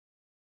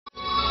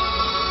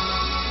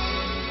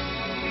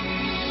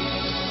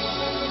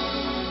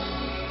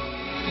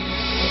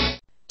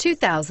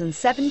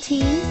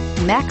2017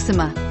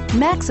 Maxima.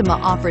 Maxima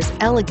offers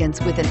elegance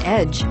with an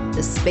edge.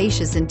 The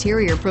spacious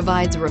interior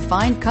provides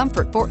refined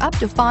comfort for up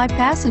to 5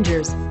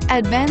 passengers.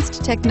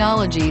 Advanced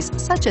technologies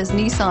such as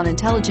Nissan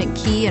Intelligent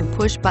Key and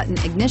Push-Button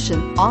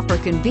Ignition offer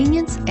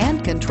convenience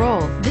and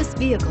control. This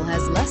vehicle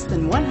has less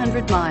than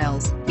 100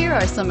 miles. Here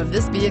are some of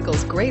this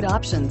vehicle's great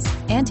options: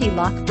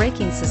 anti-lock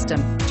braking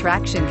system,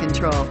 traction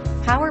control,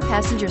 power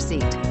passenger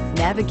seat,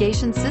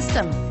 navigation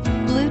system,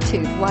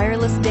 Bluetooth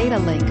wireless data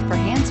link for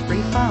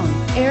hands-free phone,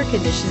 air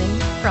conditioning,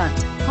 front,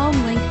 home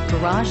link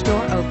garage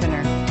door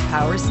opener,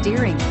 power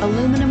steering,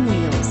 aluminum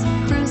wheels,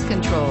 cruise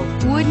control.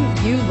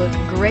 Wouldn't you look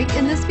great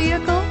in this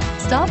vehicle?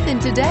 Stop in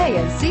today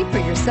and see for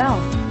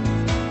yourself.